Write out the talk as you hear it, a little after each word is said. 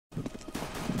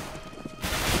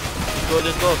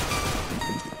let's go.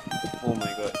 Oh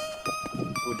my god.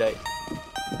 Who died?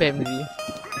 Family.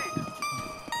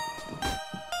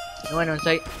 No one on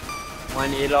site.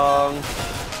 One along.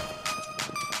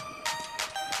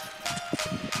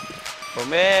 From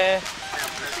where?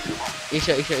 A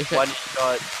shot. One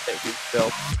shot. Take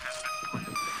 12.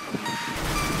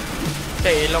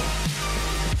 Take along.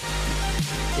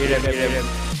 Rem.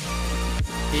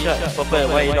 Shot. Purple.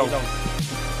 One along.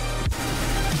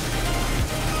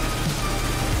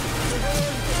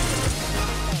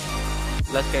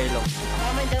 Last guy along.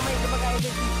 Damai dia pakai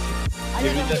ADC.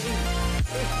 Ada.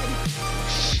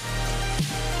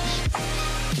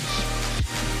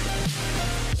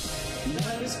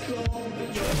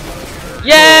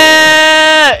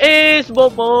 Yeah! Ace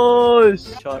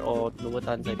Bobos! Shot or lower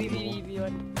tan tadi.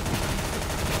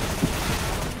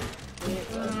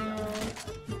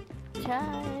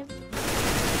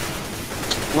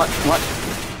 What?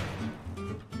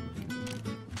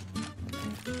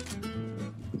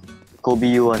 Kobe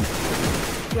you won.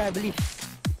 Yeah, I believe.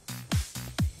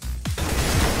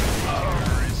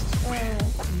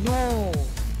 No.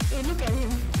 Hey, look at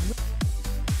him.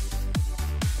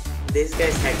 This guy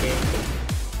is hacking.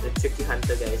 The tricky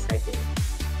hunter guy is hacking.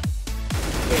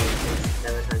 Okay,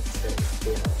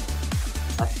 700.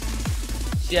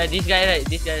 Yeah, this guy right,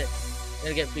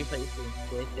 he'll get free fight soon.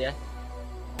 Okay, yeah.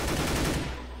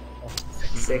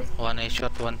 Sick. One A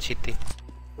shot, one city.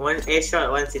 One A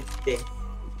shot, one city.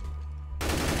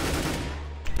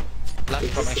 Last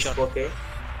from A shot. Okay.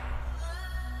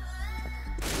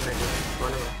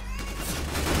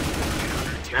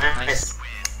 Nice.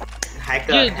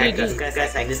 Hacker. This guy's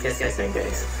hacker.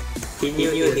 He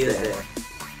knew he was there.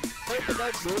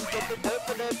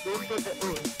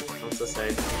 I'm so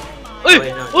sorry.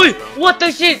 Oi! What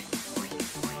the shit?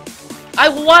 I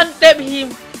one tap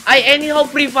him. I anyhow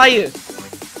pre-fire.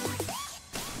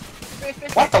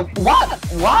 What?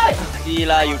 Why? See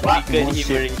lah, you triggered him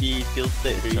already.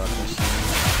 Tilted already.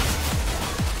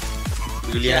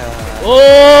 Julia.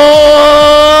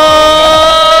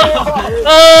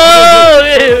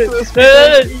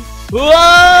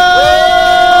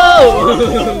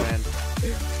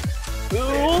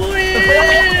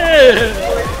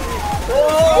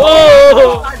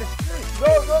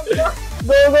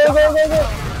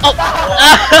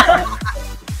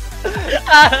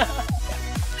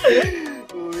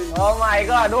 Oh my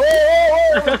god.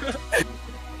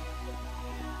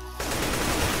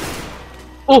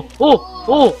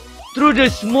 Oh! Through the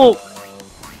smoke.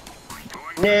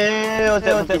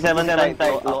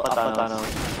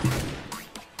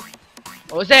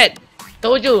 Oh, Zed!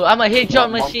 Told you, I'm a headshot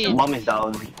machine. Bomb is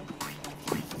down.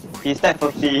 He's stack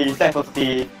 50.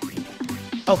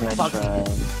 Oh, Nice fuck. try.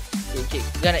 Okay.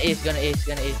 Gonna ace.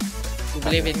 You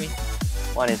believe in me?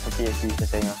 One is 50 AC,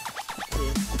 just saying.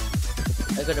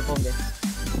 I got the bomb there.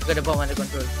 I got the bomb under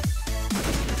control.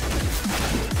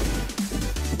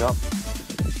 Drop.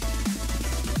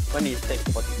 One is tech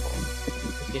 44.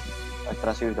 Okay. I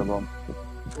trust you with the bomb.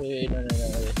 Wait, no.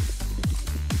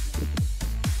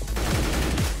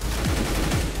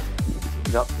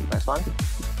 Drop. Nice one.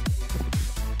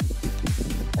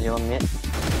 Are you on mid?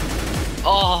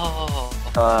 Oh!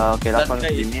 Okay, last one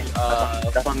mid.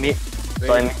 Last one mid.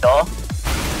 So I'm mid door.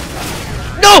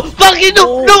 No! Fucking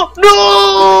no!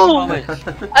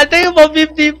 I think about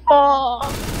 54!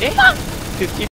 Eh? 50